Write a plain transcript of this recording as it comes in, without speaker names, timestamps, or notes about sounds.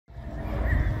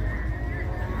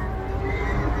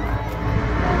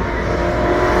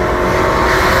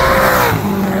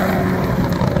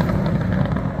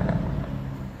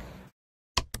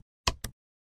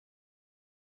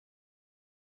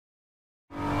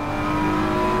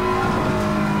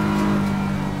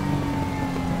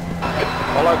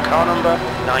Follow car number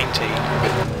 19.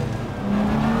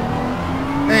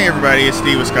 Hey everybody, it's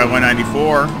Steve with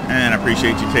Sky194, and I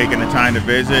appreciate you taking the time to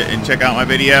visit and check out my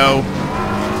video.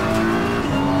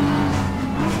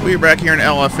 We're back here in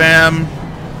LFM,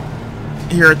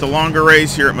 here at the longer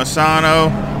race here at Misano.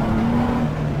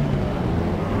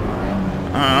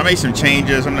 I made some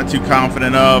changes I'm not too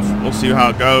confident of. We'll see how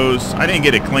it goes. I didn't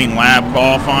get a clean lap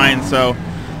qualifying, so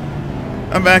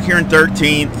I'm back here in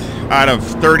 13th out of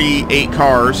 38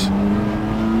 cars.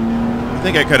 I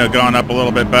think I could have gone up a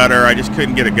little bit better. I just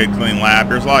couldn't get a good clean lap.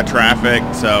 There's a lot of traffic,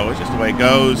 so it's just the way it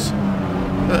goes.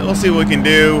 But we'll see what we can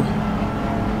do.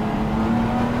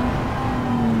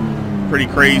 Pretty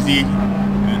crazy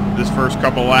this first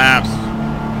couple laps.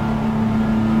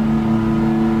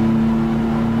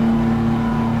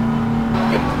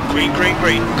 Green, green,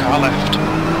 green. Car left.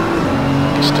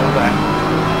 He's still there.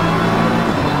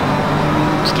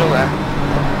 Still there.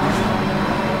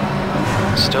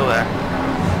 Still there.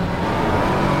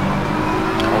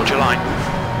 Hold your line.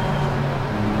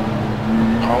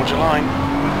 Hold your line.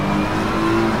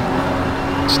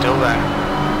 Still there.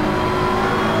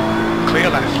 Clear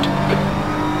left.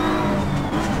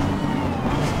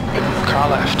 Car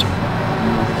left.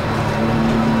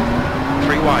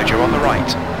 3 wide, you're on the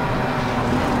right.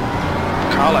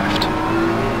 Car left.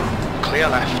 Clear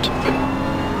left.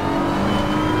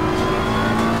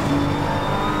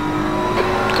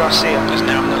 Garcia is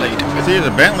now in the lead. I see there's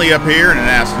a Bentley up here and an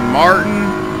Aston Martin.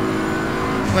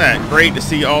 Isn't that great to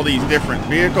see all these different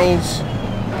vehicles?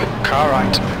 Car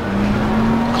right.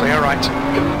 Clear right.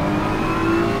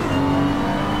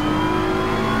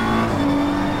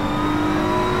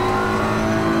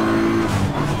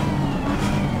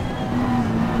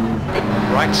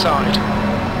 Right side.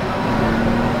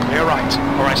 Clear right.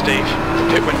 Alright Steve, the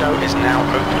pit window is now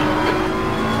open.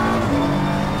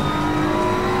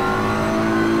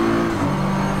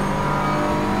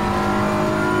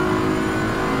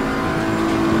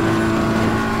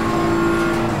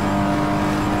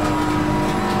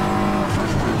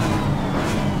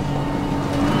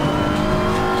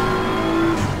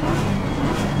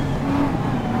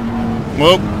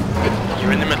 Whoop.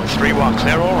 You're in the middle, 3 wide,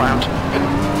 clear all round.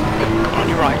 On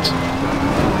your right.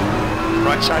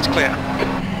 Right side's clear.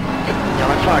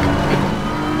 Yellow flag.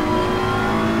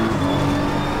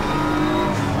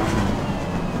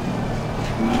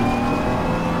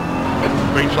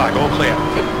 Green flag, all clear.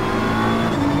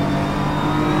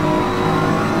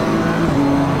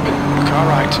 Car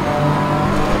right.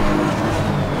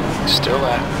 Still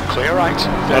there. Clear right.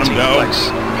 Let him go.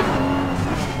 Place.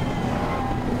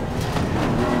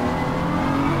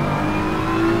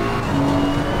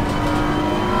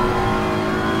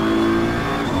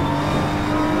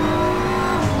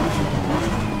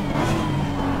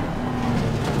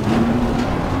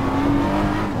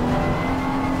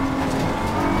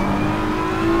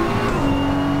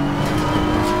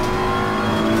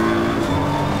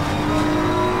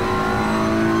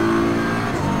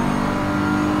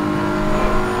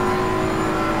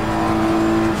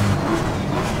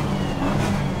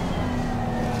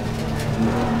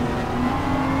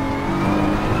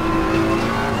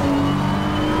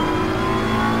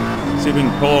 See if we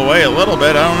can pull away a little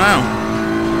bit, I don't know.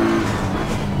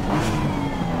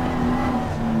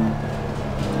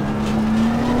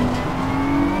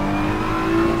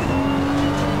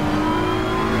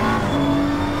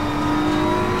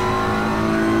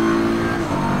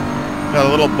 Got a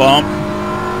little bump.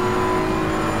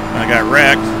 I got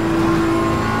wrecked.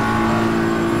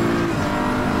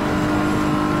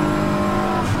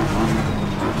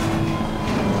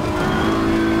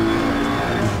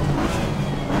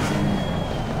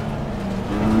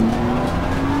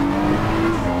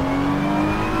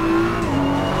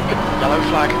 Yellow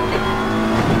flag.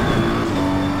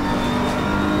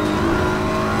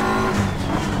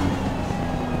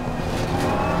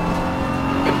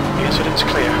 The incident's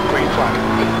clear. Green flag.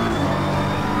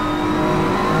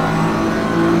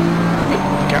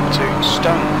 Gap to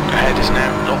Stone ahead is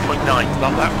now 0.9.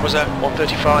 That was at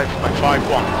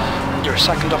 135.51. You're a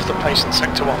second off the pace in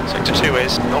Sector 1. Sector 2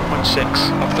 is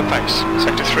 0.6 off the pace.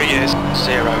 Sector 3 is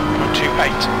 0.28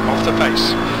 off the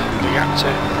pace. The gap to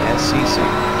SCC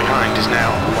behind is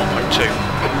now 1.2.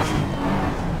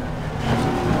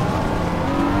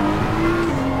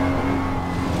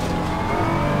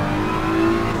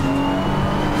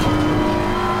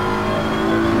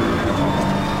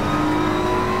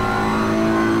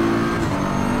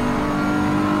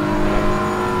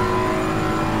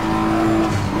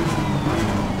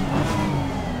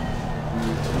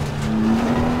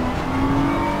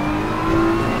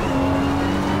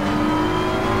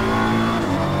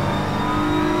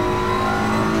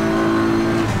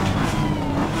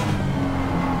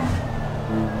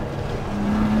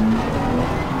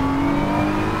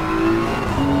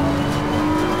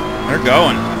 start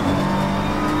going.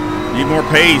 Need more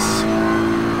pace.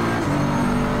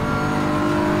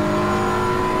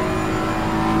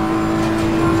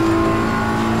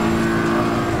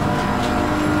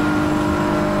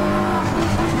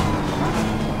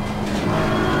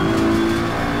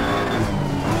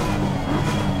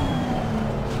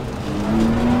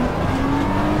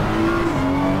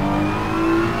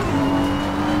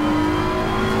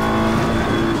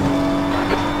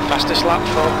 Fastest lap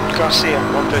for Garcia,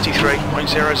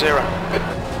 1:33.00.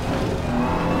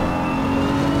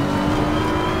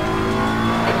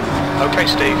 Okay,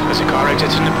 Steve, as the car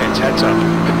exits in the pits, heads up.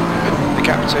 The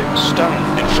gap to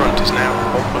Stone in front is now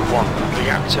 1.1. The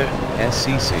gap to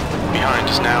SCC behind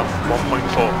is now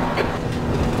 1.4.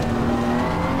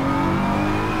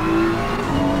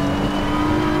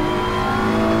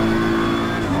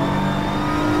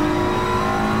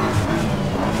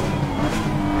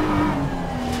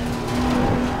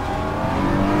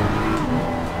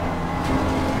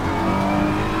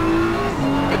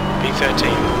 P13.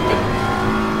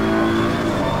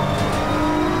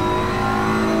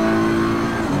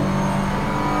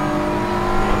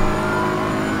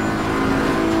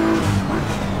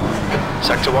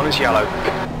 Sector 1 is yellow.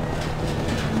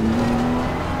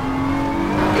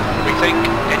 Rethink,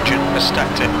 engine has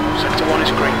stacked it. Sector 1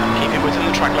 is green. Keep it within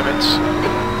the track limits.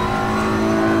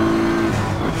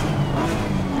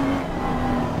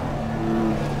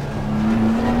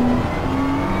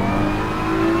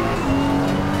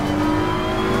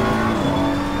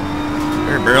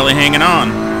 They're barely hanging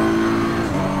on.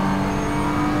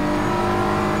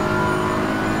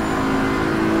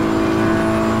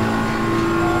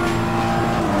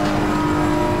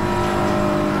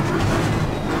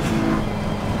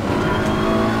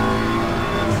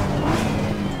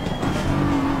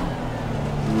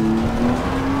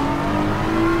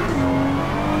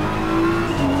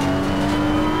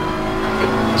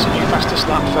 Fastest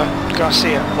lap for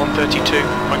Garcia,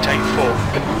 1:32.84.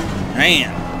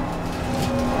 Man.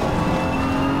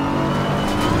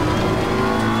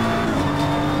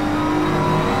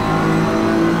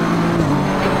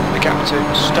 The gap to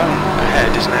Stone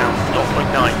ahead is now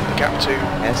 0.9. The gap to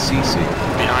SCC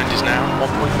behind is now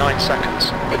 1.9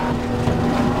 seconds.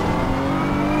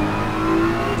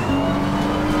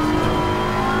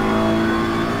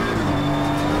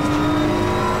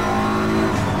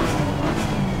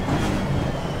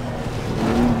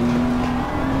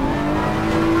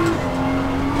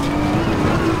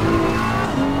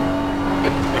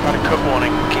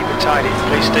 Warning, keep it tidy,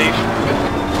 please, Steve.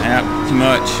 Yep, too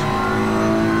much.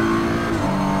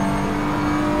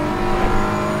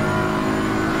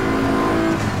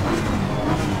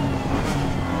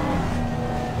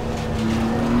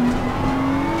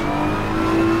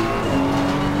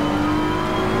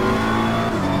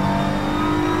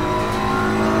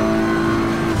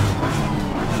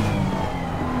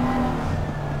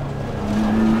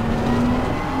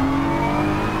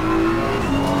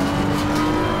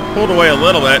 Pulled away a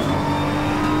little bit,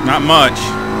 not much.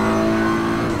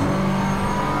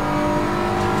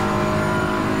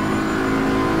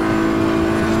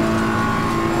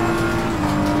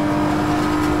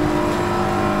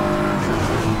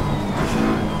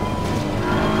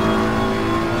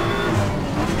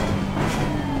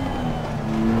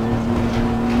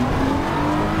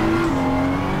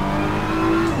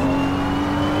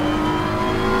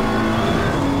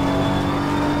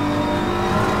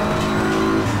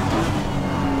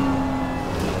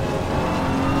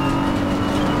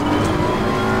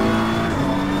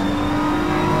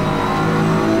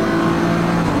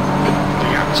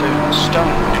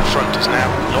 Stone in front is now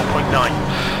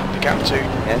 0.9. The gap to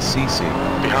SCC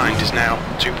behind is now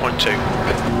 2.2.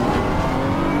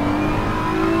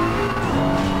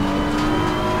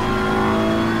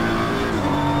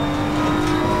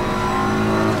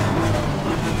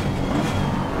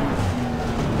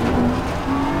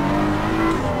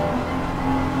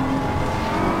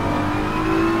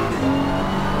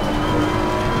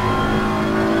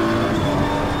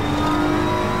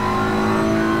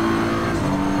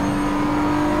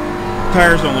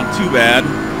 Tires don't look too bad.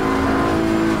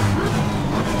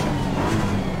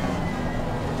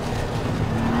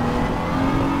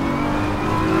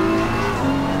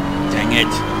 Dang it.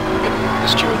 The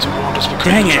stewards have warned us for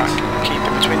Dang the it. track. Keep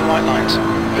it between the white lines.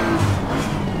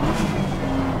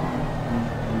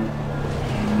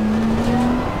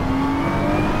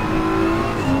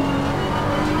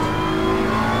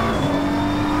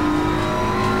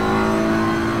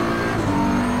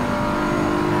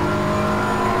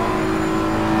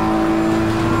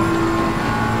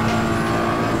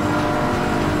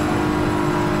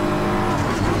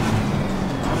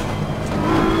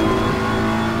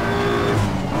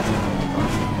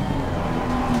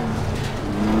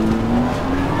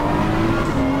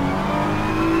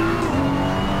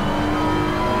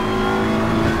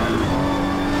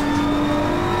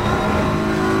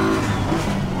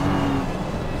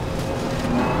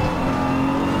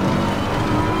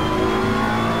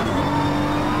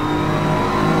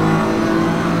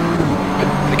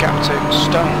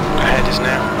 Stone. Ahead is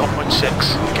now 0.6.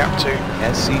 The gap to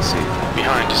SCC.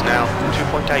 behind is now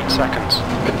 2.8 seconds.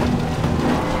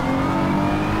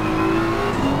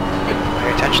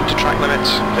 Pay attention to track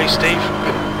limits, please, Steve.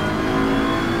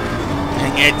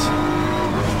 Dang it.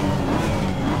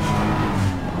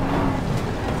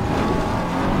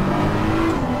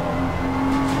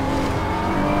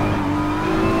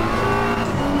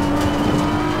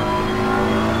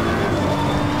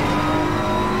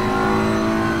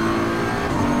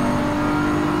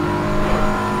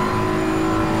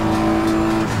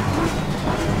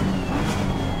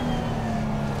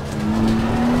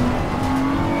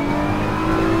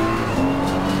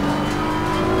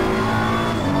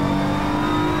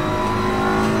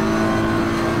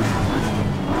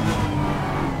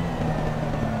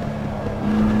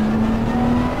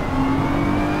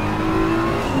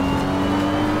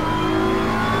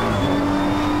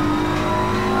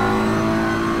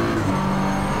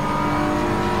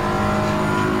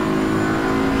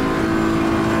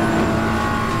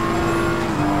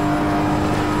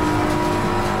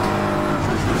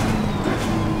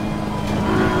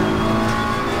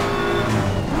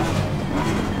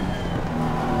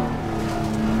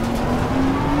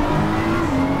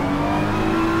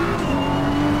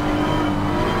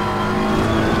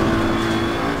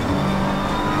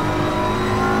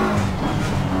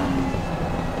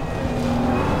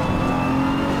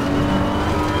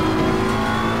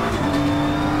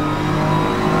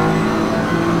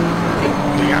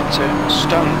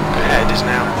 Stone. Ahead is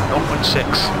now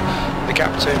 0.6. The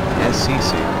gap to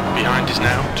SCC. behind is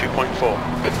now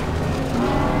 2.4.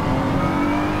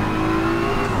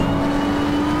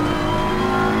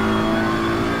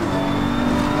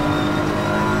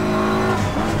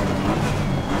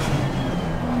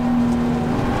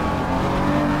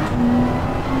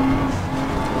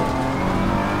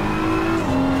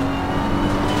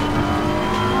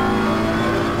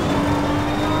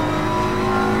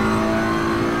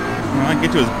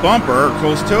 Get to his bumper, or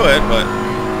close to it, but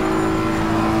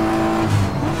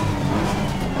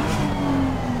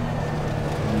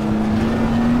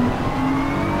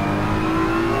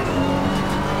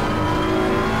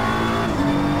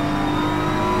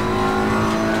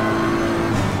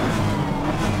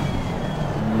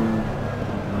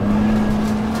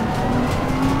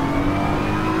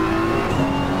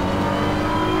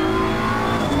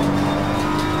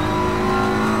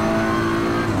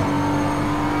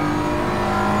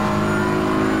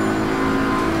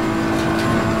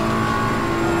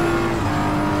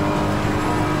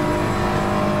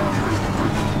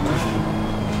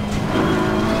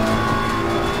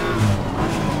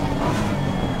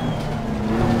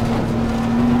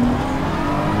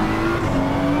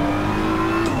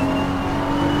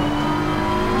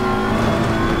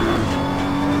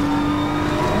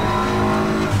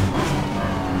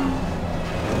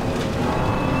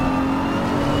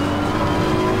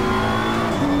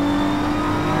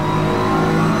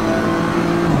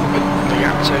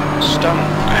Stone.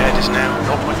 Ahead is now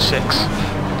 0.6.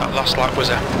 That last lap was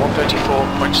a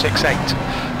 134.68.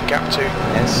 The gap to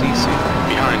SCC.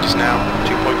 behind is now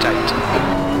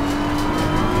 2.8.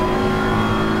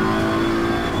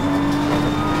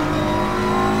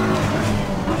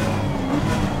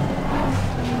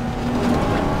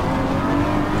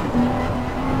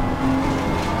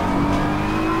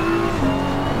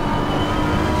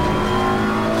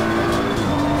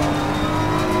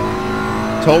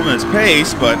 told him his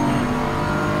pace, but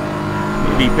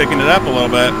maybe picking it up a little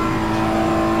bit.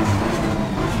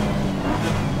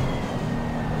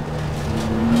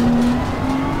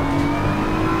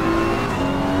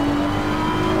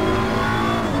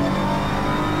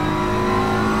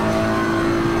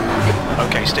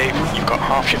 Okay, Steve, you've got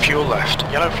half your fuel left.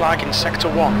 Yellow flag in sector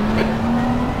 1.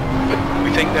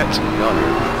 We think that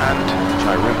Gunner. and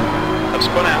Chirima. have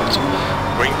spun out.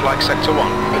 Green flag sector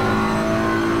 1.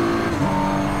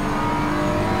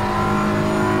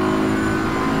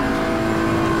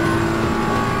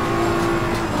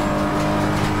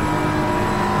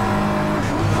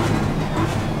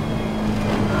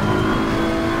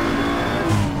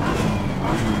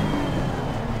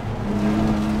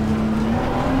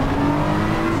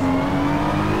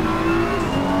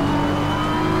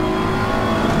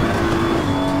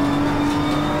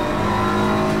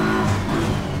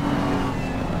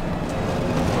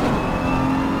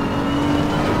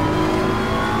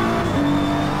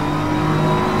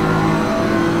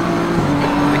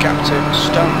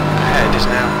 Stone ahead is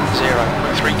now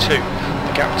 0.32.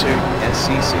 The gap to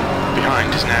SCC.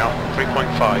 behind is now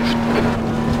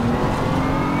 3.5.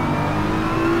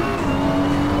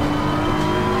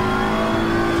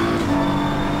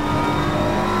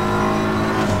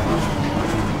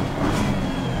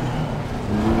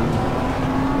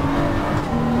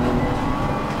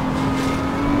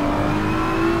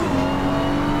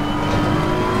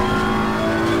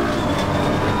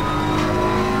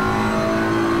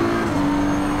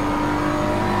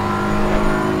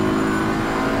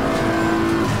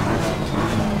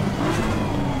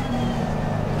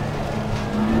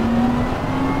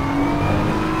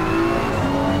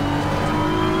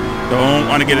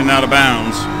 want to get it out of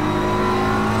bounds.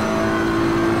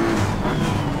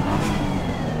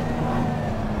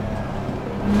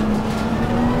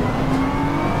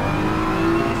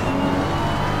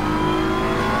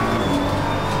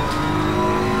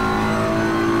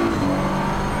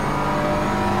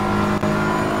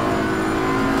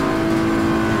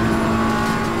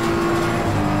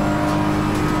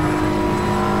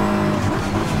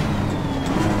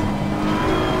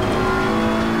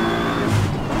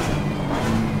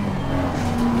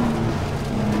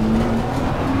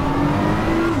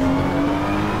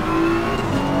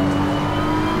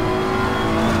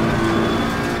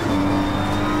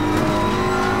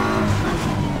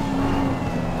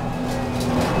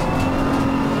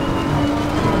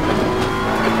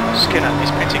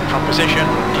 Is pitting from position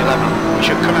 11. We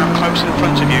should come out close in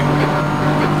front of you.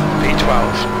 P12.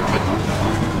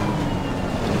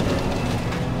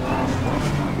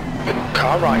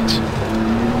 Car right.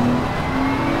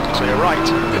 Clear right.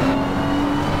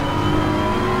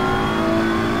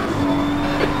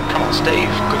 Come on, Steve.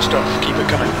 Good stuff. Keep it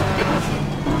coming.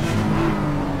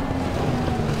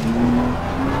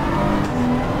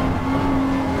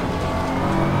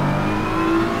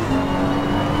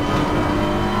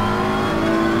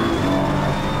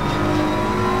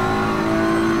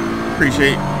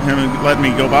 Appreciate him letting me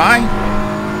go by.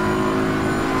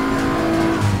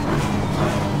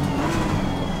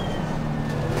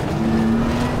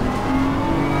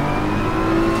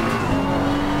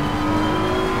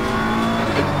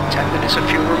 Minutes of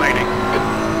fuel remaining.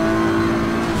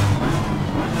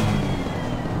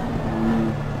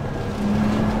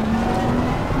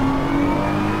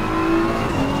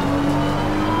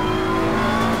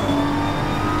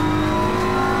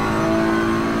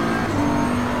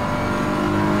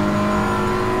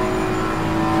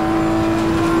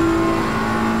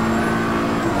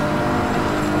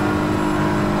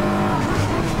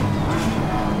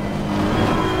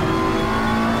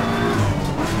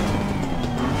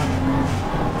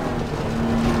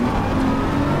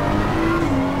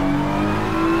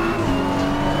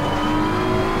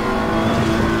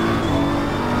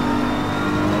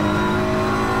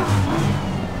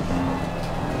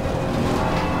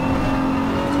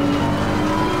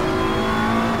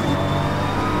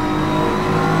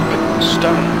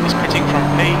 Is pitting from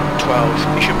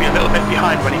P12. He should be a little bit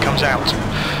behind when he comes out.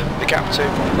 The gap to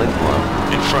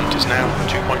in front is now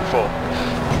 2.4.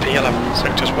 P11,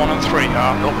 sectors 1 and 3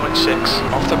 are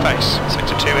 0.6 off the pace.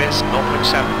 Sector 2 is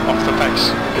 0.7 off the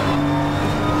pace.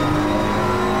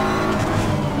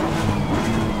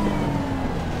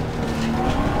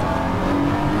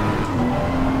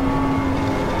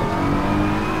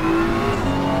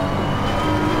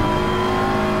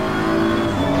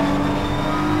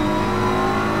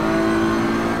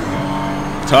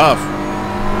 Tough.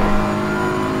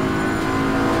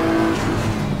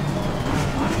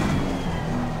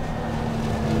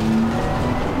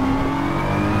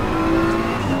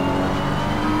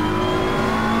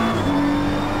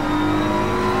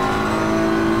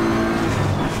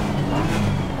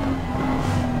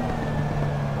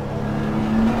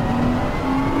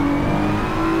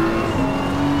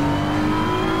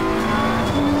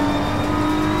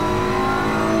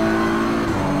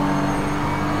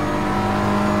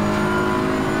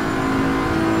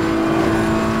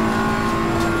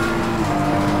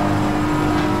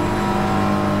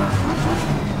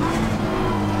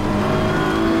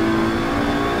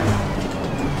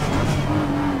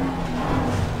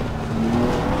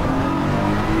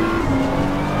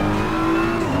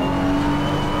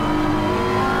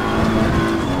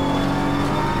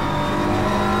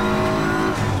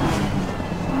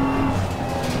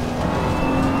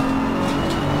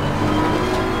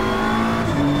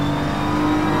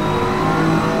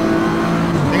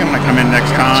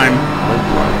 Next time.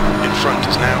 In front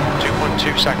is now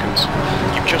 2.2 seconds.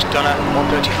 You've just done a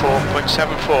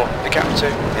 134.74. The gap to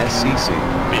SCC.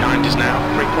 Behind is now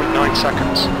 3.9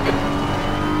 seconds.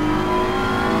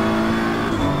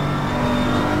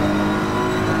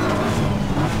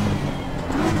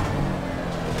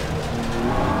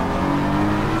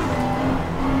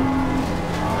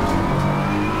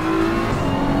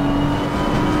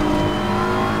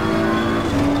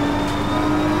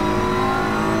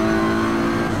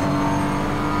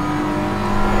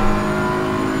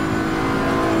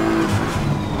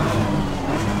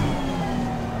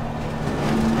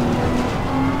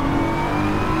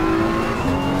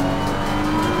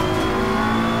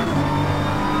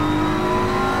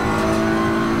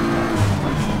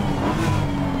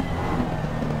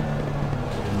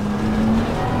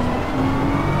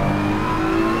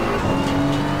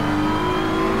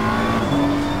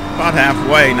 About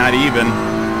halfway, not even.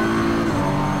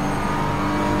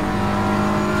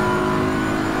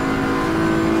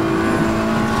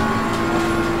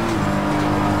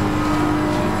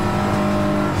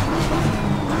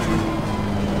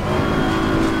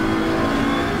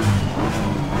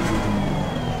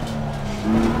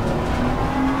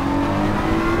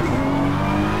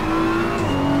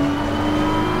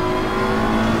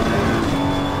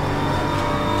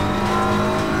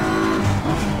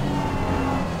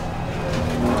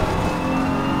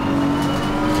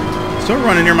 Still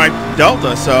running near my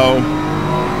Delta, so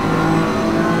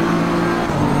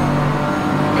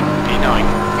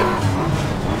P9.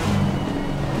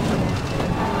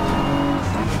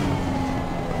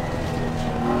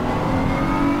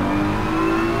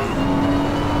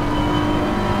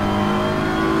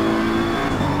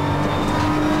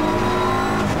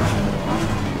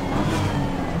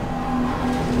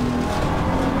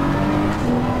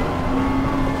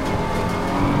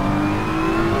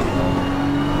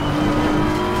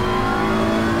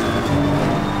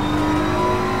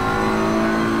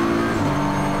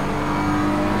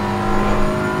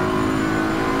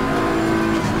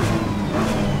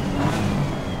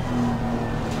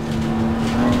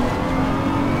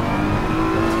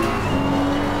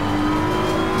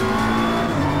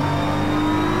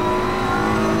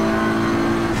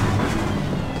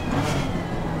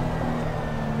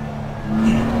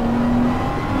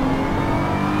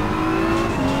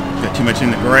 too much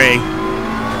in the gray.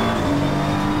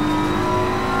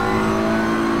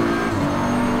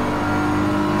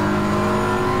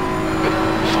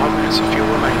 Minutes of fuel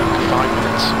remaining. 5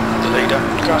 minutes. The leader,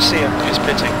 Garcia, is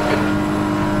pitting.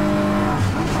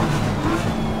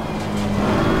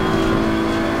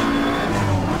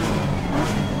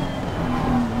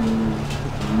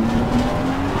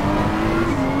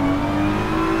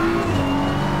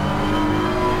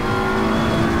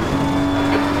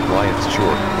 Wyatt's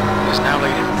short. Is now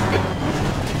leading.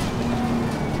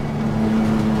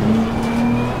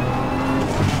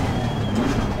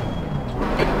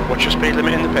 Watch your speed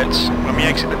limit in the pits. When we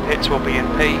exit the pits, we'll be in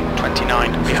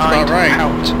P29. Behind, right.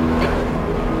 out.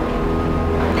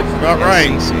 That's about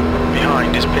right.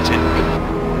 Behind is pitting.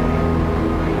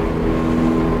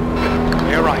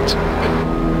 Clear right.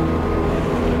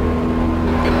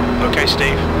 Okay,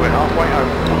 Steve, we're halfway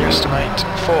home. We estimate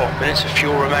 4 minutes of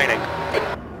fuel remaining.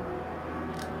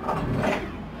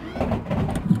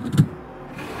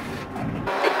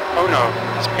 Oh no,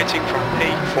 he's pitting from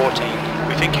P14.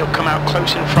 We think he'll come out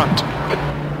close in front.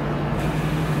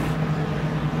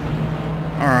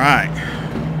 Alright.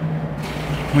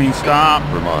 Clean stop.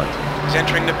 Vermont. He's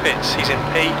entering the pits. He's in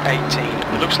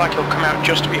P18. It looks like he'll come out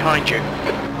just behind you.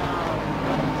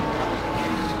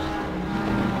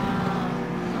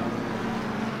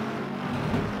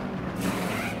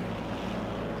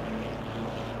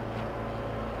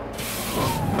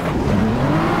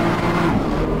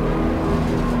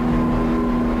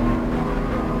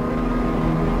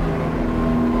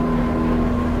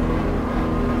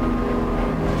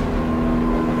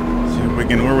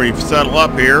 Where we've settled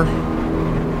up here. Here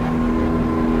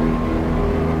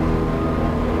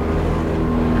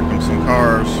come some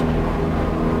cars.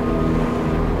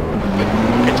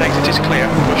 Pit exit is clear.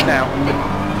 Push now.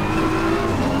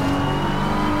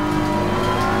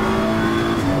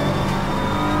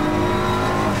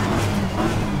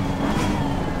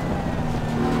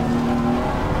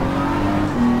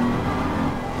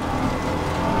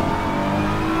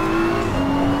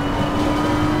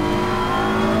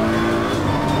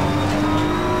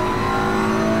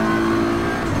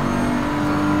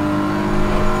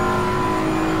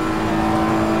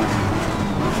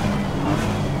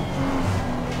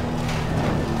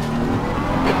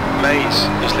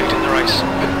 Is leading the race.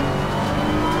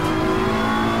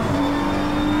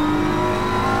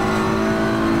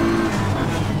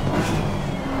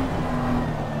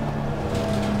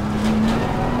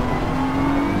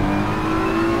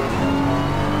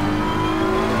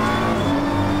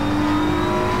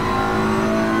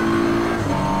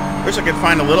 Wish I could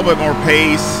find a little bit more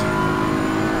pace.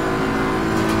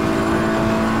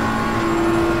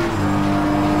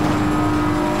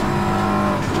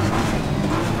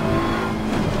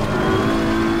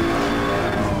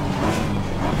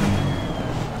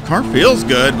 Car feels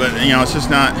good, but you know, it's just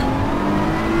not,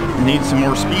 it needs some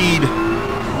more speed.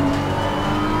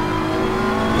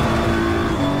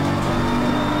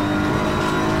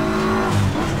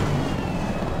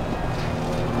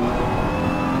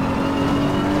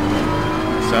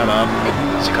 Set up.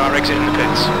 There's a car exiting the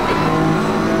pits.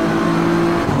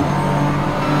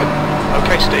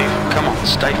 Okay, Steve, come on,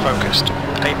 stay focused.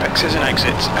 Apexes and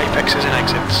exits, apexes and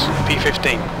exits.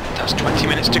 P15. That's 20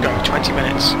 minutes to go, 20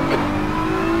 minutes.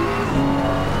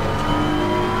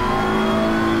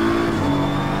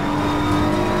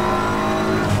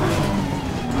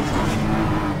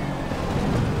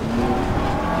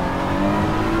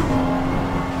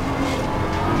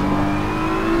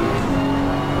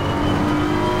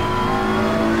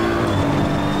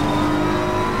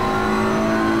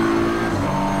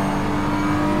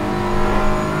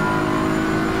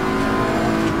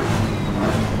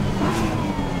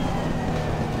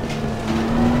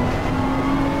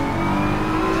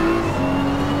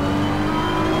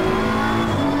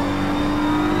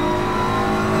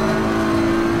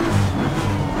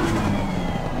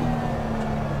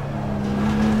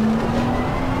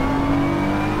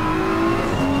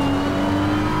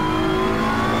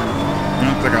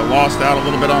 lost out a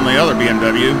little bit on the other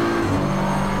BMW.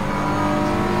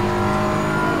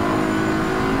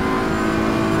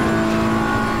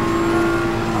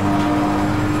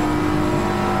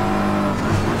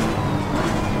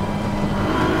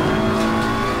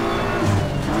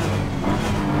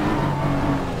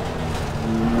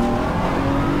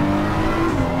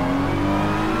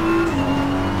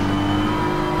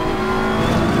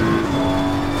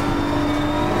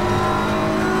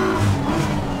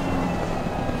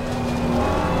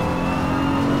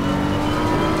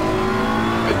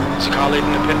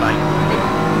 Leading the pit lane.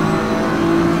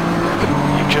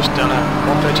 You've just done a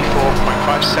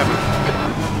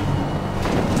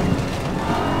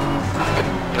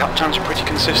 134.57. Lap times are pretty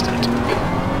consistent.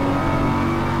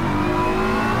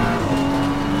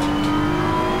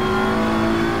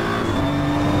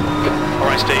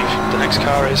 Alright Steve, the next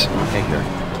car is... Hager.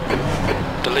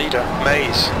 The leader,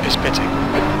 Mays, is pitting.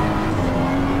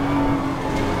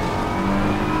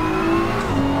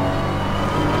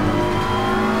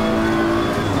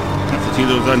 See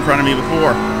those in front of me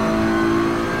before.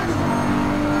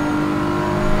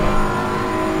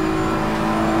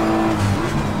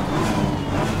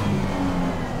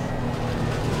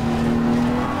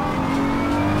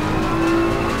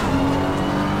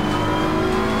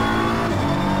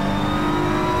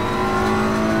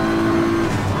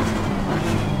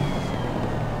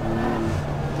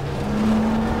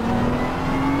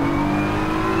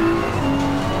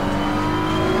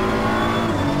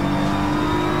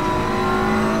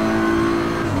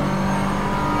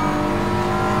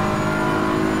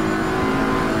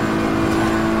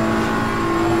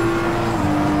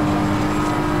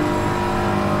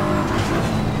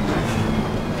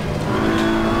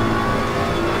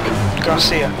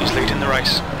 Garcia is leading the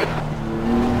race.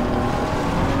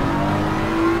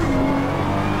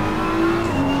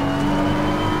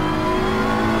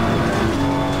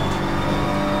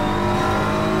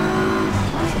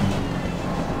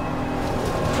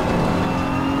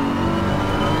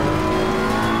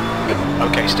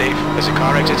 Okay Steve, there's a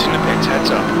car exiting the pits, heads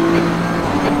up.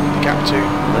 The gap to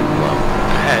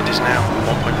ahead is now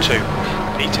 1.2,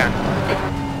 P10.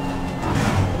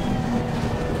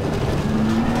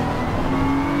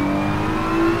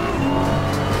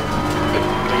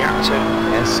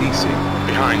 SCC.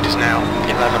 Behind is now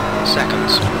 11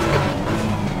 seconds.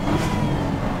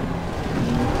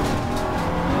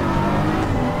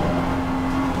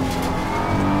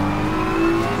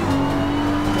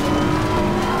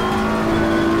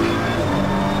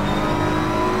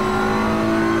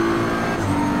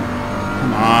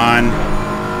 Come on.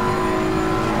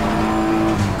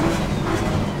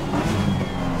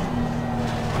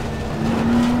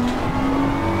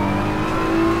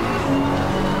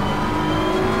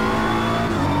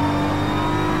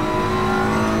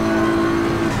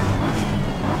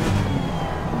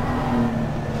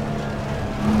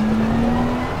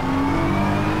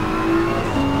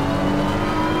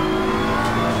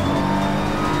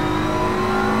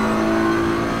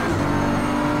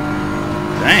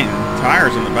 Dang, the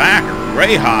tires in the back are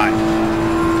way high.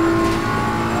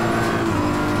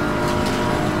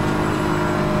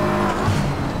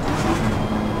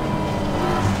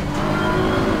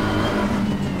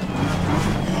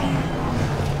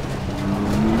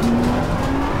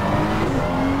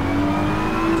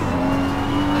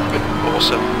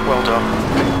 Awesome, well done.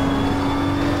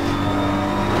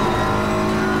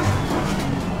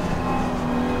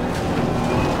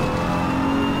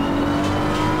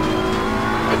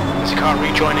 Car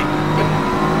rejoining.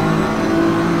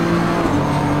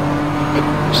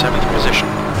 7th position.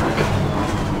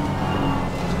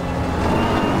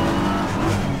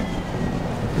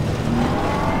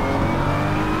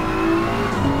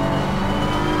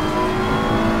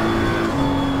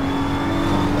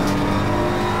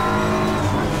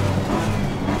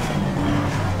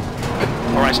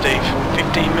 Alright Steve,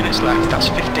 15 minutes left, that's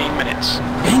 15 minutes.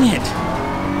 Dang it!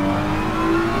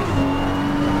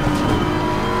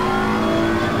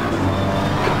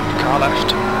 Car left,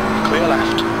 clear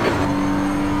left.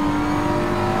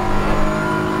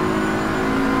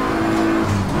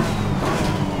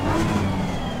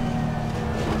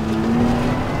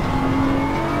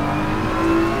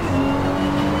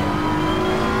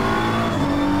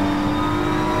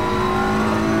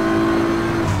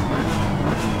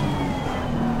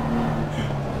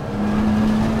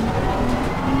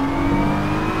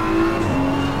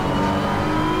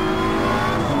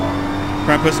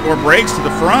 Trying to put some more brakes to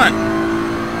the front.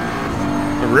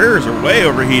 The rears are way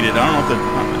overheated. I don't know if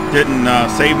it didn't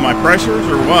save my pressures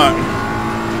or what.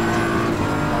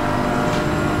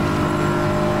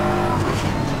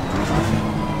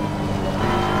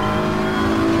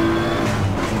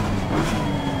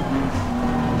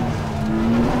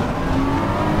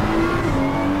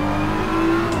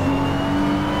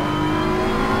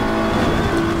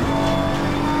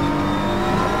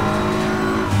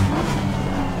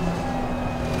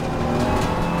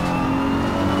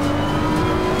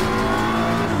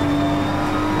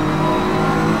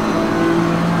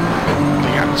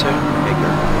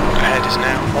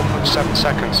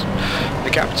 seconds. The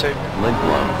gap to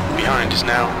Lindblom. behind is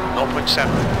now 0.7.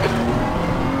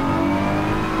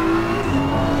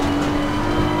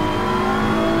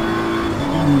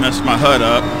 Messed my HUD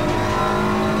up.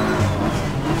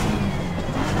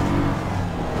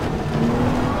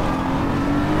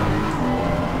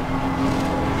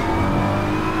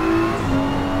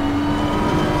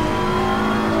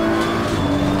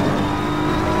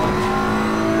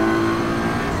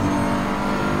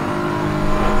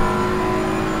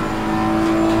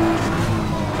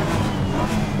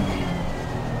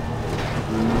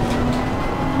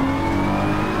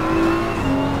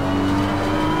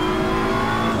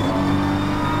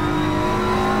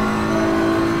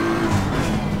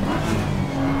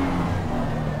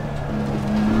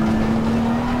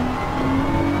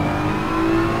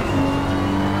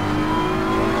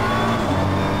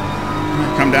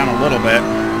 Come down a little bit.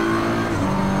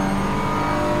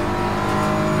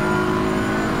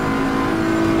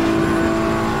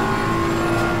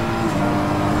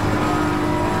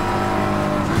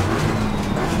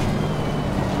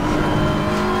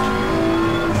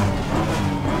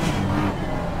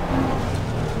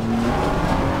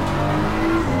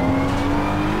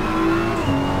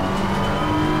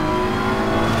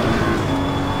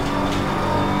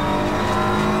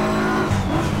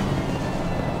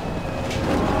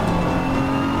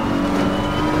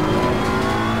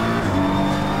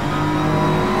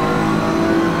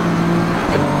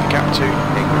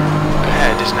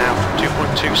 Ahead is now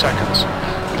 2.2 seconds.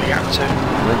 The gap to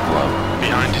Lindblom.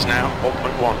 behind is now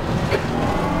 1.1.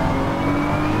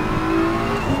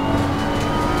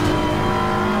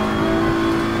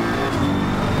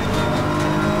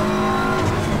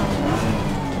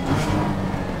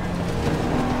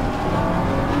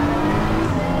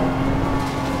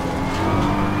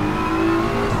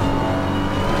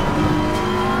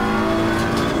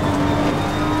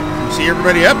 See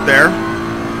everybody up there.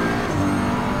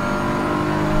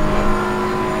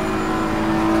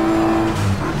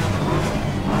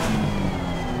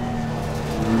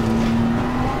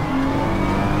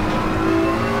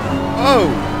 Oh!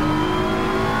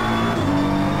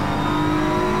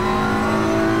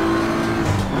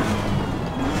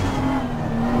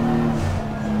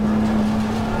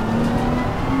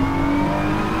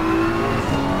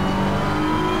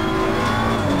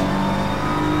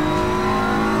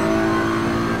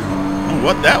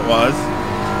 What that was.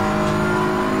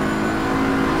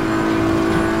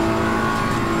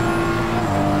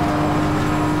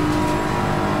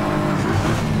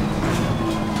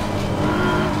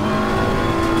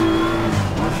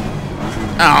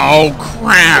 Oh,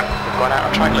 crap. We've gone out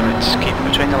of track limits. Keep it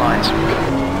between the lines.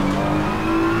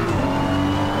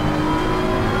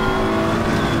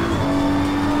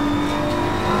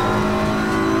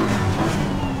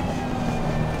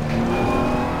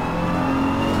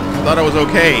 I thought I was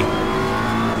okay.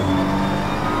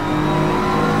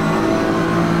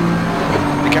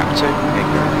 The gap to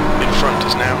in front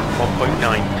is now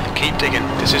 1.9. Keep digging.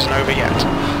 This isn't over yet.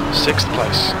 6th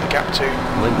place. The gap to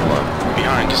Lindblom.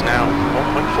 behind is now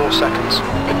 1.4 seconds.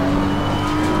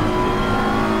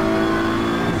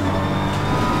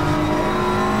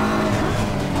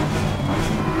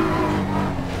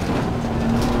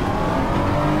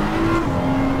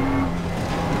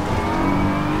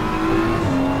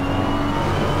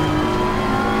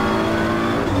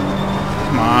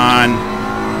 Come on.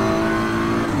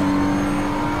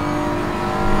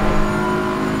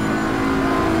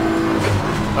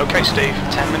 Okay, Steve,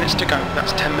 10 minutes to go.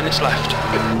 That's 10 minutes left.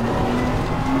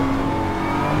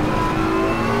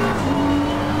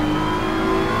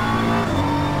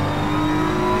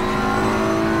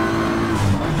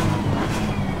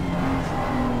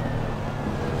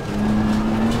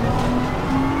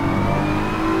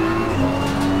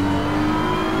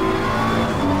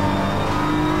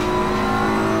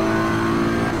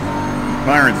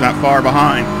 McLaren's not far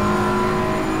behind.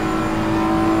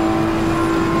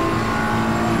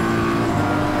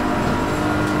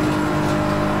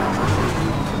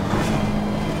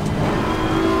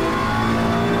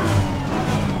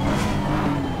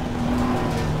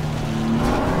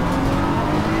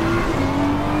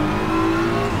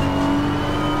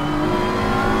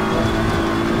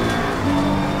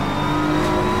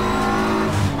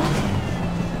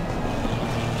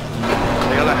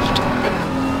 Clear left.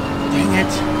 Dang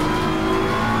it.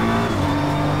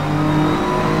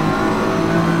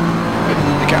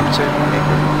 The gap to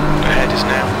ahead is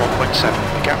now 1.7.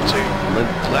 The gap to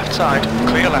left side.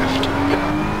 Clear left.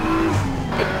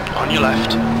 On your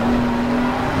left.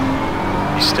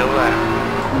 He's still there.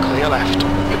 Clear left.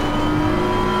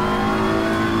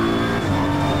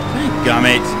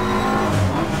 Gummit.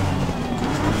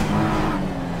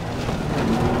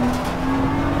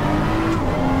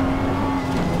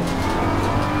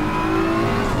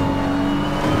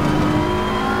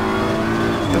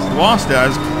 lost it. I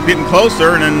was getting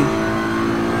closer and then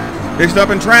mixed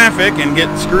up in traffic and get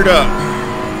screwed up.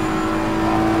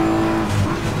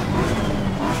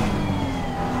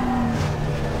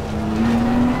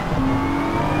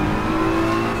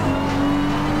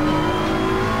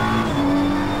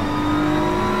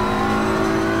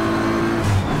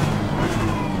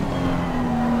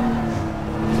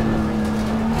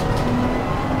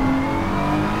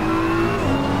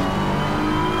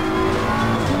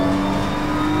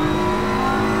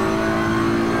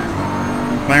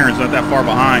 McLaren's not that far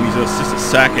behind. He's just a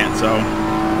second, so.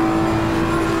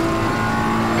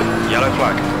 Yellow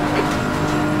flag.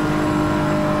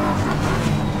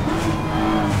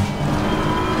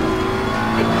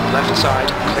 Left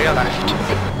side, clear left.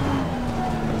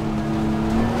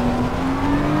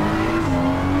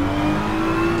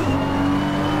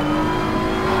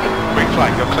 Green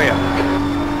flag, you're clear.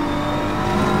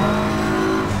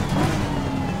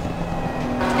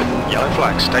 Yellow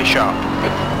flag, stay sharp.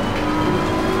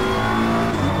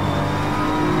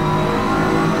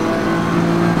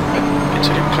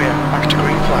 Incident clear, back to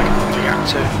green flag, the gap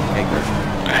to.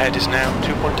 Ahead is now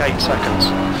 2.8 seconds.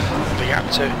 The gap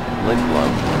to.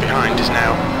 Behind is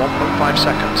now 1.5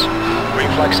 seconds. Green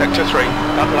flag sector 3,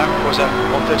 that lap was at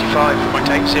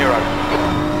 135.80.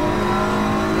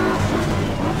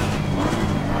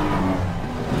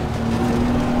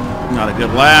 Not a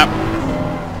good lap.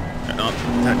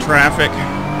 That traffic.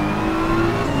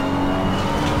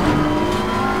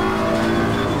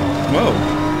 Whoa.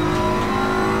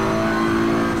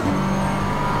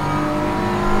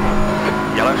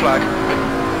 Yellow flag.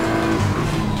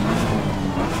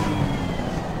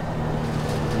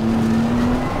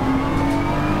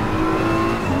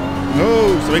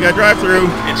 Oh, so we got drive-through.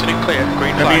 Incident clear,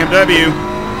 green The flag. BMW.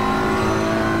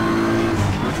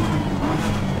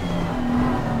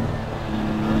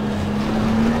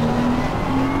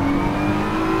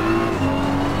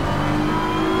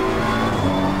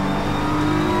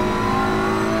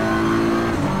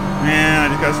 Man, I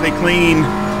just gotta stay clean.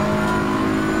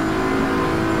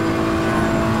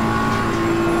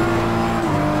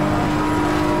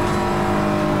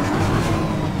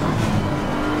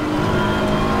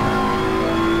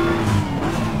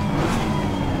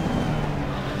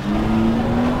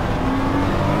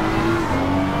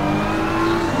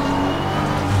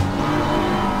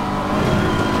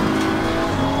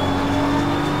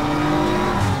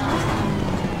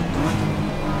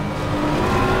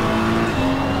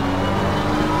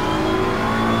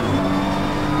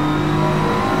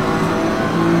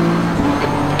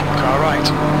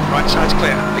 Right side's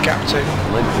clear, the gap to.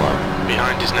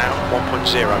 Behind is now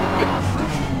 1.0.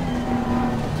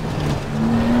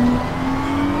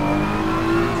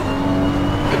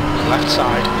 Left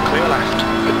side, clear left.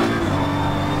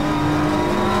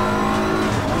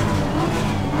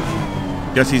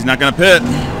 Guess he's not gonna pit.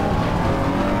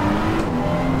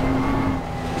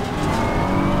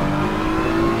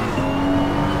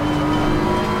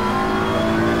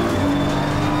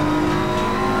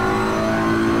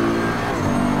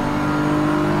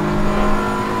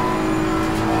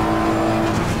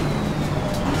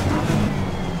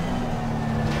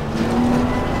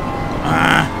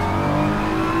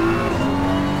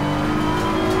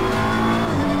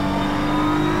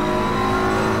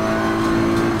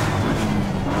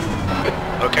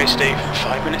 Okay, Steve,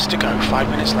 5 minutes to go, 5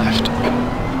 minutes left.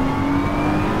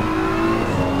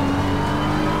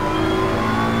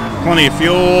 Plenty of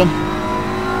fuel.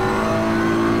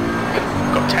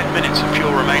 Got 10 minutes of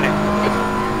fuel remaining.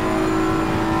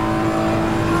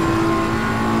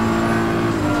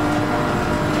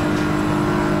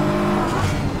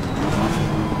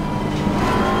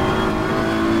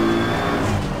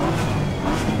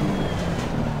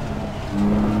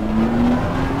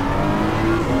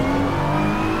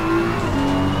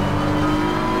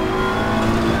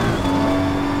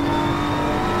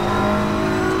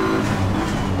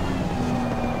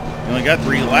 You only got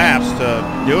 3 laps to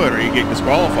do it or you get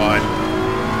disqualified.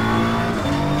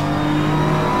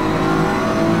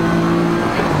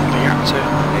 The gap to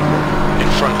in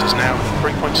front is now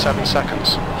 3.7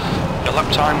 seconds. The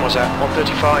lap time was at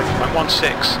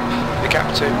 135.16. The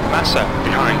gap to Massa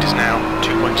behind is now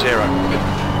 2.0.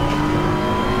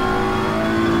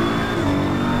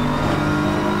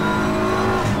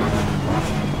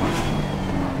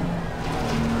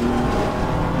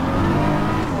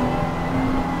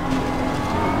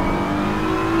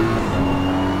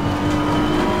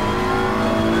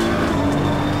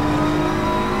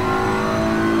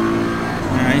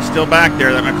 He's still back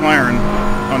there, that McLaren.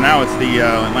 Oh, now it's the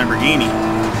Lamborghini.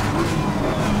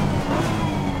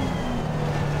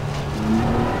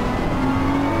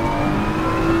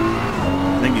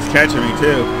 I think he's catching me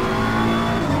too.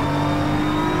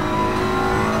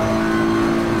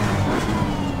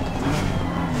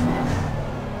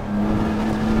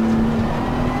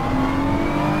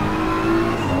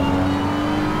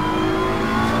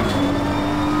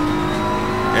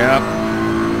 Yep.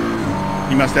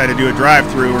 He must have had to do a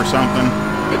drive-through or something.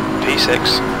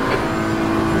 P6.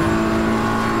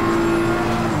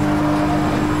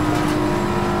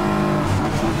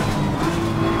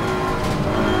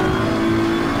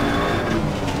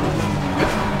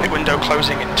 Big window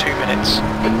closing in 2 minutes.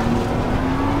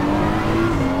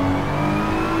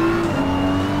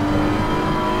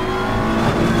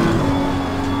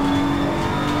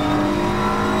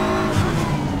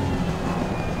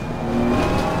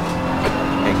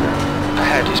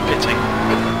 Ahead is pitting.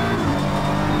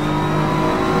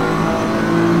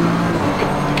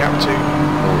 The gap to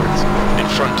in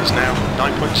front is now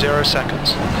 9.0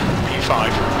 seconds.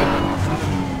 P5.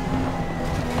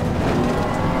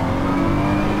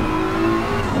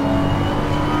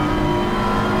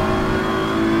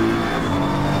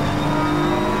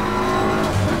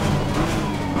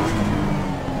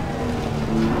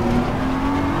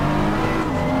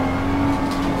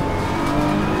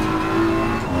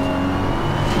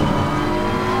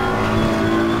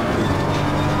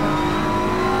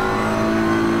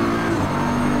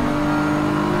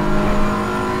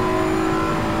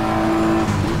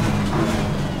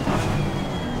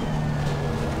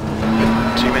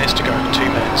 To go, 2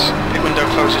 minutes. The window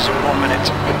closes in 1 minute.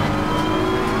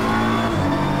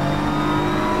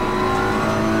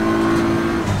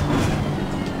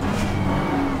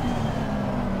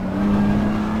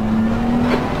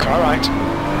 Car right.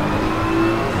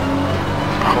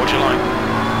 Hold your line.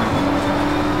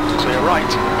 Clear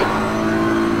right.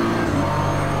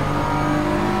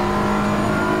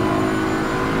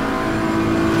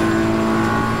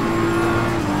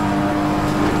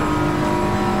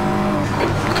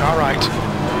 Car right.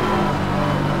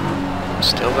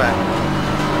 Still there.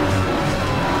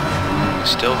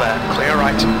 Still there. Clear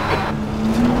right.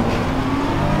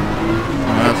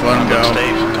 Let's let him go.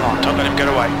 Steve, come on, don't let him get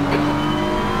away.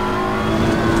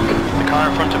 The car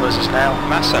in front of us is now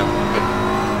Masso.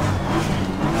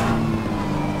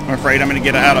 I'm afraid I'm going to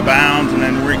get out of bounds and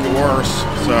then make it worse.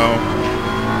 So,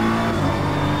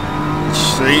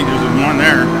 see, there's one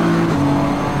there.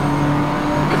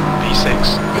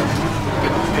 P6.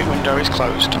 Pit window is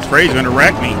closed. I'm afraid he's going to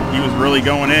wreck me. He was really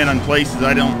going in on places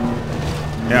I don't,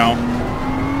 you know,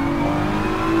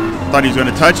 thought he was going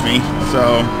to touch me.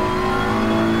 So,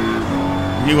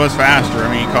 he was faster. I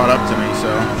mean, he caught up to me.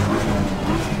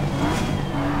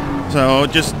 So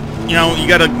just, you know, you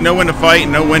got to know when to fight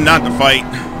and know when not to fight.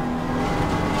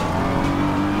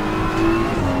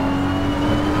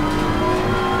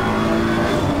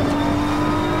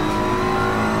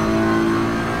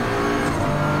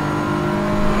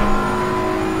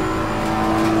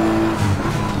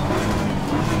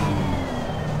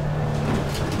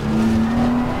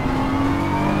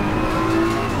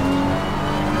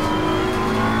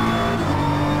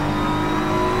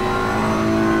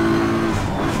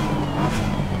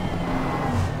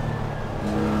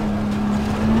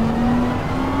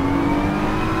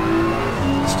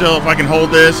 Still, if I can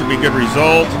hold this, it'd be a good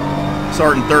result.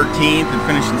 Starting 13th and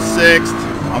finishing 6th,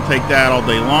 I'll take that all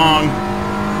day long.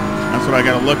 That's what I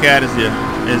got to look at is the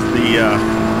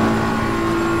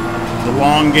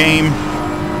long game,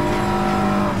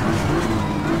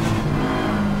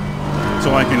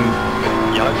 so I can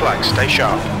Yellow flag, stay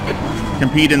sharp.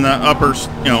 compete in the upper,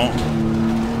 you know,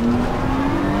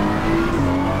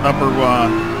 upper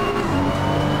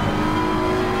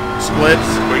splits.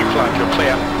 Green flag, you're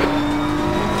clear.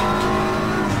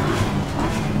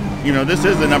 You know, this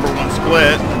is the #1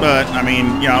 split, but I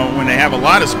mean, you know, when they have a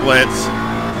lot of splits,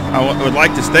 I would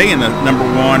like to stay in the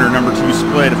 #1 or #2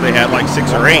 split if they had like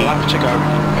 6 or 8. Lap to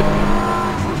go.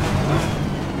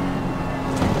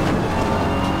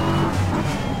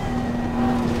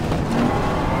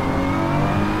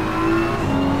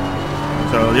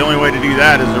 So the only way to do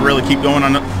that is to really keep going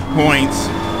on the points.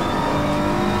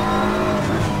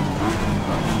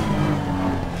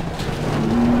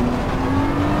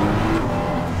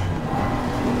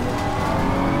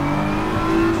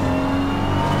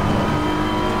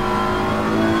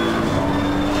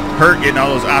 Hurt getting all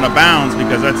those out of bounds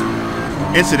because that's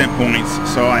incident points,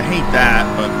 so I hate that,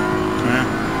 but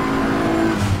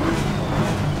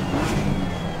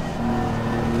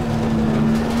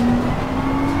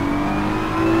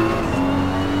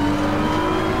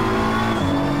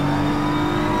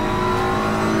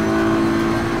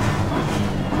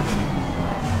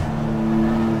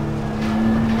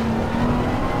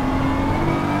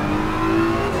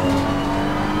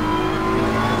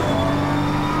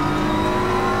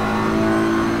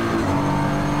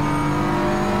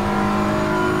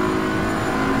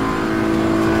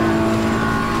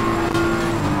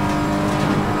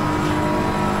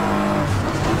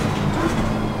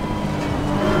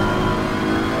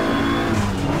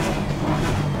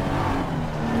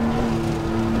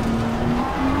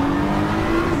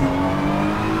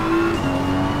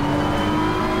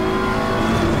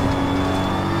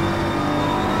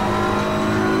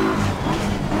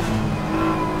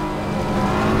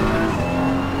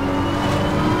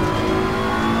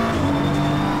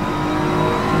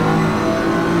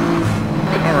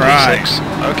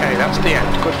Okay, that's the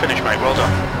end. Good finish, mate. Well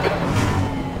done.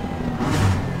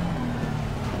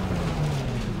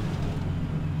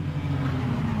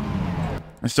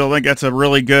 I still think that's a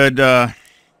really good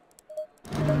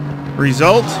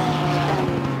result.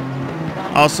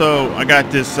 Also, I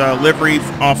got this livery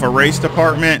off a race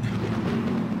department.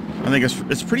 I think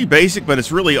it's pretty basic, but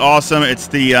it's really awesome. It's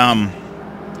the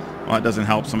well, it doesn't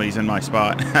help. Somebody's in my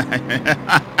spot.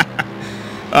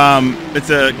 It's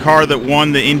a car that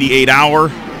won the Indy 8-hour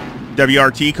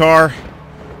WRT car,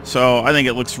 so I think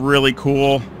it looks really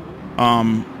cool.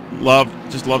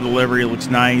 Just love the livery. It looks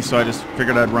nice, so I just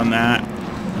figured I'd run that.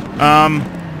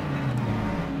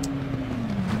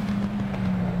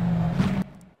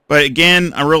 But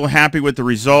again, I'm real happy with the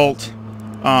result.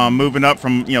 Moving up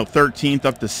from 13th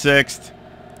up to 6th,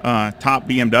 top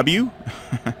BMW.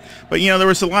 But there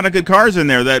was a lot of good cars in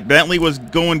there. That Bentley was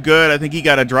going good. I think he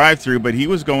got a drive-through, but he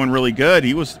was going really good.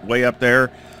 He was way up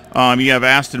there. You have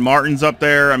Aston Martins up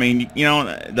there. I mean,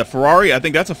 the Ferrari, I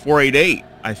think that's a 488,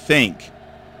 I think.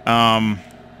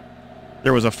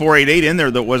 There was a 488 in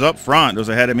there that was up front. It was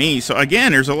ahead of me. So,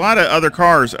 again, there's a lot of other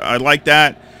cars. I like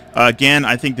that. Again,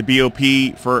 I think the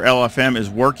BOP for LFM is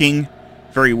working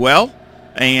very well.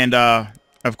 And,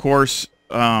 of course,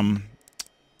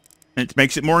 it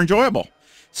makes it more enjoyable.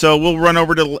 So we'll run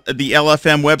over to the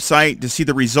LFM website to see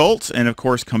the results and, of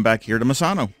course, come back here to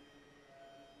Misano.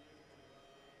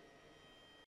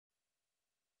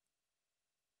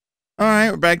 All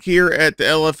right, we're back here at the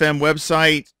LFM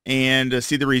website and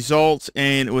see the results,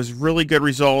 and it was really good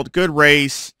result, good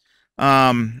race.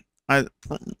 Really,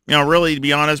 to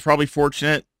be honest, probably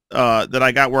fortunate that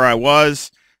I got where I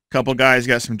was. A couple guys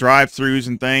got some drive-throughs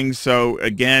and things, so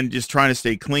again, just trying to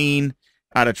stay clean,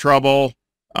 out of trouble.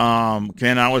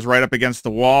 Again, I was right up against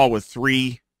the wall with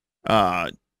 3,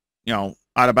 out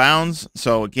of bounds.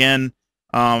 So again,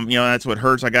 that's what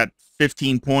hurts. I got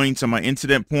 15 points on my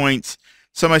incident points.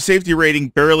 So my safety rating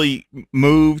barely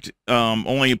moved,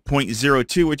 only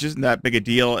 0.02, which isn't that big a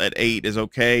deal. At 8 is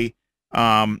okay, or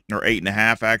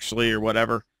 8.5 actually, or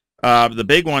whatever. The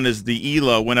big one is the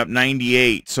ELO went up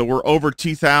 98, so we're over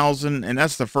 2,000, and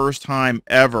that's the first time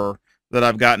ever that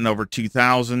I've gotten over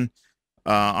 2,000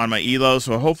 on my ELO.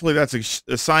 So hopefully that's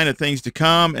a sign of things to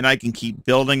come, and I can keep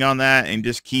building on that and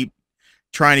just keep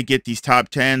trying to get these top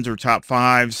 10s or top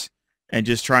 5s and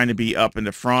just trying to be up in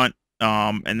the front.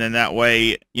 And then that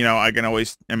way, I can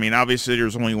always, obviously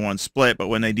there's only one split, but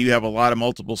when they do have a lot of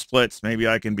multiple splits, maybe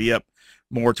I can be up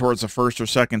more towards the first or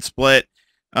second split.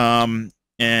 And,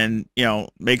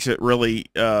 makes it really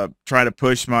try to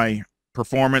push my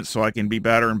performance so I can be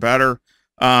better and better.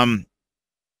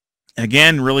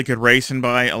 Again, really good racing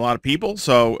by a lot of people.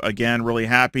 So again, really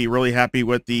happy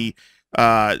with the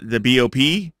BOP.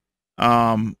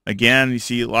 Again, you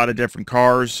see a lot of different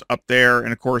cars up there,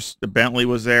 and of course the Bentley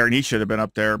was there, and he should have been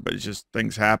up there, but it's just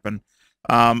things happen.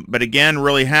 But again,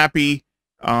 really happy.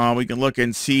 We can look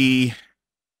and see.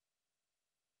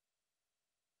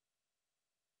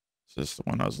 Is this the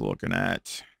one I was looking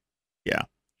at? Yeah.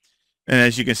 And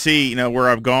as you can see, where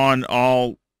I've gone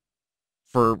all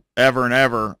forever and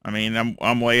ever.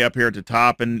 I'm way up here at the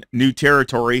top in new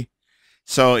territory.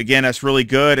 So again, that's really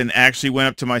good, and actually went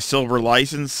up to my silver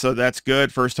license, so that's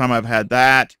good. First time I've had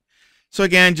that. So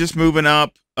again, just moving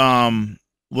up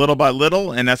little by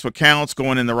little, and that's what counts,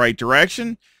 going in the right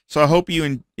direction. So I hope you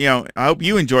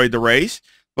enjoyed the race.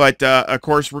 But of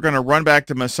course, we're going to run back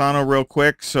to Misano real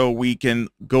quick so we can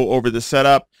go over the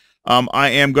setup. I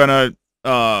am going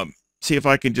to see if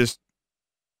I can just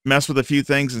mess with a few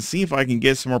things and see if I can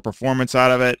get some more performance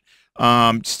out of it.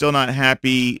 Still not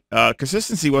happy.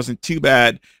 Consistency wasn't too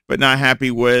bad, but not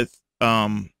happy with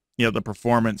the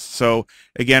performance. So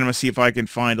again, I'm gonna see if I can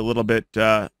find a little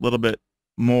bit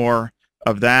more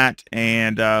of that,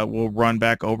 and we'll run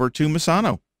back over to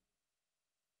Misano.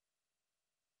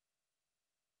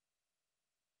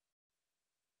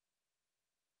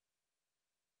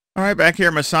 All right, back here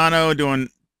at Misano, doing.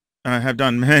 I have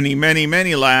done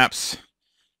many laps.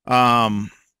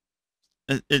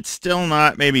 It's still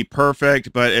not maybe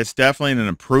perfect, but it's definitely an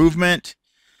improvement.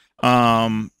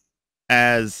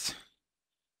 As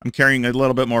I'm carrying a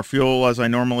little bit more fuel as I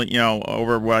normally,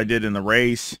 over what I did in the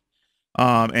race,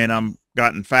 and I'm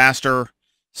gotten faster.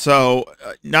 So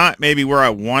not maybe where I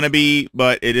want to be,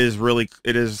 but it is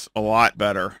a lot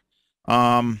better.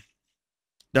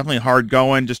 Definitely hard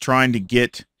going, just trying to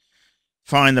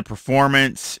find the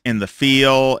performance and the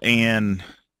feel and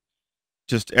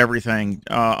just everything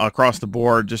across the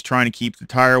board, just trying to keep the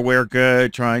tire wear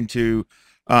good, trying to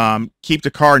keep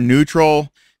the car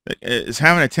neutral. It's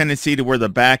having a tendency to where the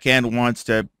back end wants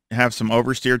to have some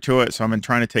oversteer to it, so I've been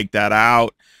trying to take that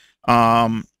out.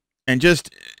 and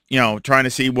just, you know, trying to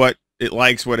see what it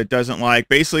likes, what it doesn't like.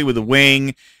 Basically, with the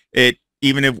wing, it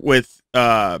even if with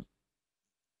right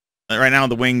now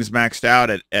the wing's maxed out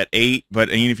at 8, but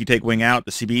even if you take wing out,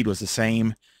 the speed was the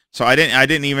same. So I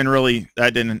didn't even really,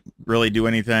 that didn't really do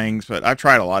anything. But I've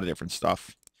tried a lot of different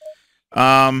stuff.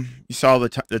 You saw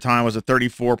the time was a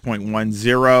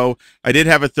 34.10. I did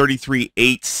have a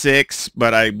 33.86,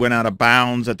 but I went out of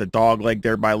bounds at the dog leg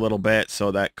there by a little bit, so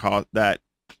that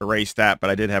erased that. But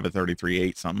I did have a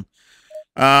 33.8 something.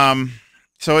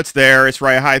 So it's there. It's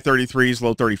right high 33s,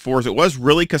 low 34s. It was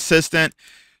really consistent.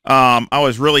 I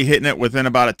was really hitting it within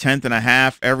about a tenth and a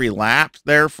half every lap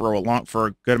there for a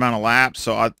good amount of laps.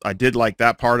 So I did like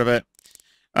that part of it.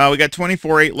 We got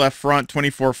 24.8 left front,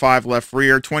 24.5 left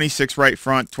rear, 26 right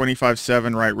front,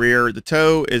 25.7 right rear. The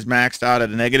toe is maxed out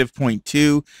at a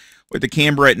 -0.2 with the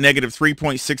camber at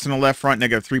 -3.6 on the left front,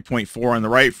 -3.4 on the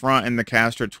right front, and the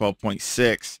caster at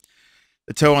 12.6.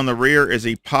 The toe on the rear is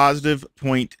a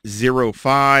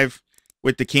 +0.05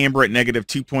 with the camber at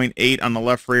 -2.8 on the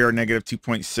left rear,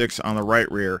 -2.6 on the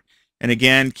right rear. And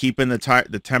again, keeping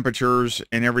the temperatures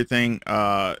and everything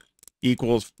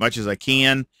equal as much as I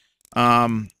can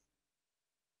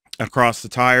across the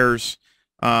tires.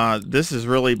 This is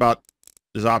really about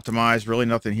as optimized. Really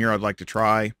nothing here I'd like to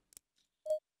try.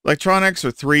 Electronics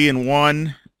are 3 and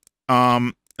 1.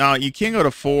 Now you can go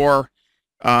to 4,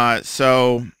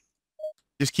 so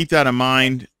just keep that in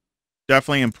mind.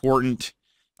 Definitely important.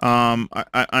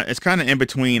 It's kind of in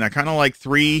between. I kind of like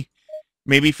 3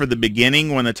 maybe for the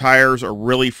beginning when the tires are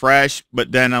really fresh,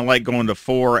 but then I like going to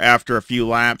 4 after a few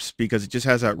laps because it just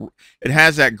has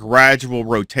that gradual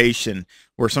rotation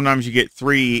where sometimes you get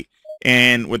 3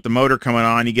 and with the motor coming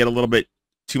on you get a little bit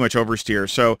too much oversteer.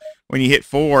 So when you hit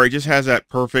 4, it just has that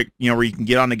perfect, you know, where you can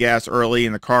get on the gas early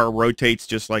and the car rotates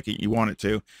just like you want it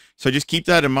to. So just keep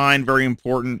that in mind. Very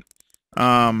important.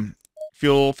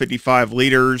 Fuel 55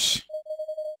 liters.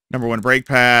 #1 brake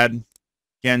pad.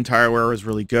 Again, tire wear is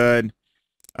really good.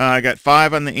 I got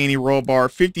 5 on the anti-roll bar,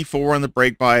 54 on the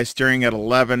brake bias, steering at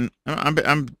 11.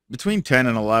 I'm between 10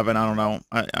 and 11. I don't know.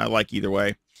 I like either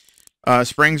way.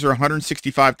 Springs are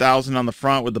 165,000 on the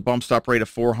front with a bump stop rate of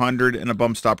 400 and a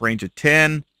bump stop range of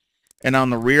 10. And on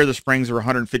the rear, the springs are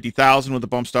 150,000 with a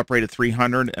bump stop rate of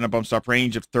 300 and a bump stop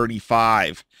range of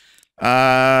 35.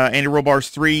 Anti-roll bars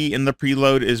 3 and the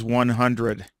preload is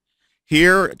 100.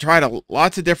 Here, tried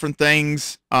lots of different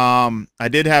things. I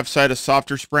did have sight of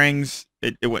softer springs.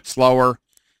 It went slower,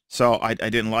 so I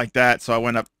didn't like that. So I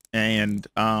went up and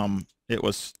it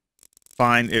was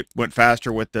fine. It went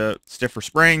faster with the stiffer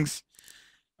springs.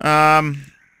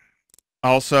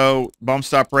 Also, bump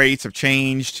stop rates have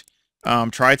changed.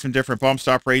 Tried some different bump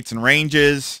stop rates and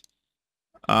ranges.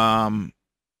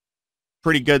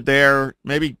 Pretty good there.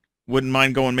 Maybe wouldn't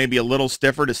mind going maybe a little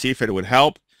stiffer to see if it would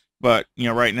help. But, you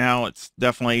know, right now it's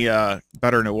definitely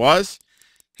better than it was.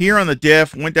 Here on the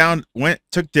diff,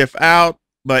 took diff out,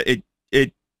 but it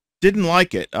didn't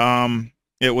like it.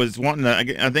 It was wanting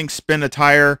to, I think, spin a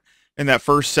tire in that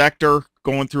first sector,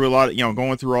 going through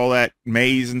going through all that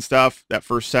maze and stuff, that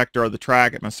first sector of the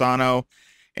track at Misano.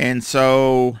 And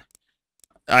so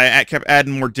I kept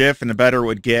adding more diff and the better it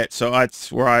would get. So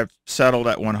that's where I've settled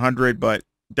at 100, but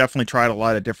definitely tried a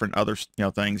lot of different other,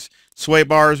 things. Sway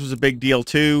bars was a big deal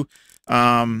too.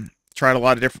 Tried a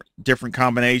lot of different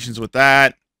combinations with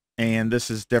that, and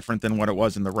this is different than what it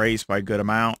was in the race by a good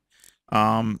amount.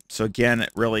 So again,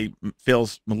 it really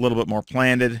feels a little bit more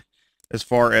planted as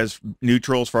far as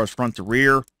neutral, as far as front to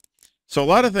rear. So a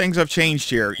lot of things have changed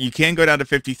here. You can go down to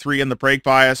 53 on the brake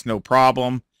bias, no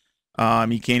problem.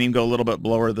 You can't even go a little bit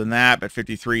lower than that, but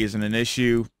 53 isn't an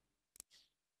issue.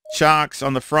 Shocks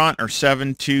on the front are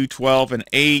 7, 2, 12, and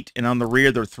 8, and on the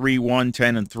rear they're 3, 1,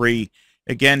 10, and 3.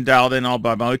 Again, dialed in all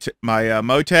by my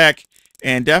Motec,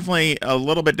 and definitely a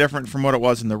little bit different from what it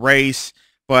was in the race,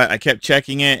 but I kept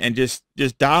checking it and just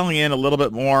dialing in a little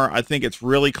bit more. I think it's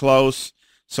really close,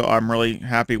 so I'm really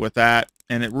happy with that,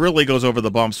 and it really goes over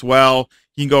the bumps well.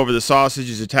 You can go over the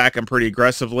sausages, attack them pretty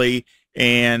aggressively,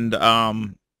 and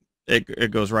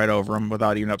it goes right over them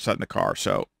without even upsetting the car,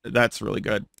 so that's really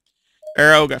good.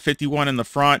 Aero got 51 in the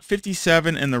front,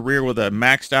 57 in the rear with a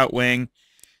maxed out wing,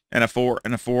 and a 4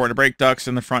 and a 4, and the brake ducts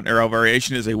in the front. Aero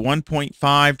variation is a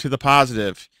 1.5 to the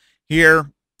positive.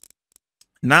 Here,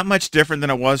 not much different than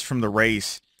it was from the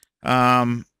race.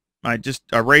 I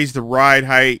raised the ride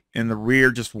height in the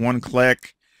rear just 1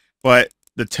 click, but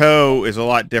the toe is a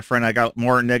lot different. I got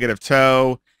more negative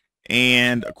toe,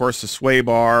 and of course the sway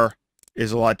bar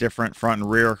is a lot different front and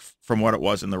rear from what it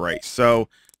was in the race. So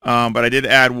but I did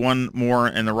add 1 more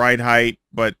in the ride height,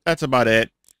 but that's about it.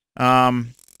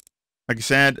 like I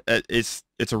said, it's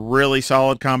a really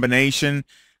solid combination.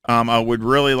 I would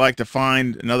really like to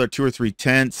find another 2 or 3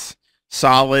 tenths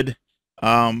solid.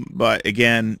 But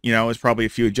again, you know, it's probably a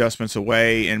few adjustments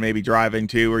away and maybe driving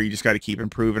too, where you just got to keep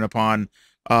improving upon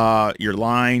your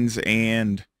lines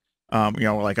and you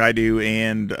know, like I do,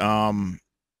 and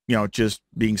you know, just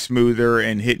being smoother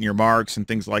and hitting your marks and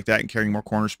things like that and carrying more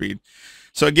corner speed.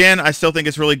 So again, I still think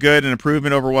it's really good, an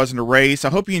improvement over wasn't a race. I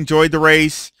hope you enjoyed the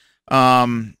race.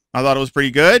 I thought it was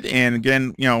pretty good, and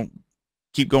again, you know,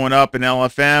 keep going up in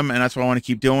LFM, and that's what I want to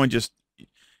keep doing. Just, you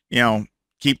know,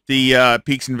 keep the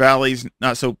peaks and valleys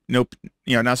not so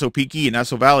not so peaky and not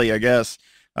so valley, I guess.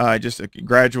 Just a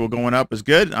gradual going up is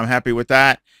good. I'm happy with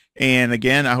that. And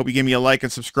again, I hope you give me a like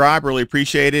and subscribe. Really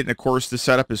appreciate it. And of course, the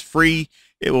setup is free.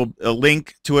 A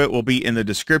link to it will be in the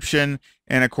description,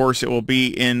 and of course, it will be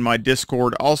in my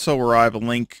Discord also, where I have a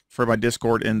link for my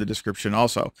Discord in the description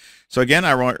also. So again,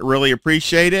 I really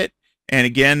appreciate it. And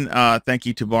again, thank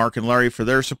you to Mark and Larry for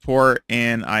their support,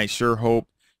 and I sure hope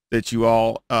that you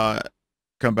all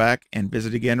come back and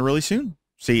visit again really soon.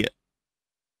 See ya.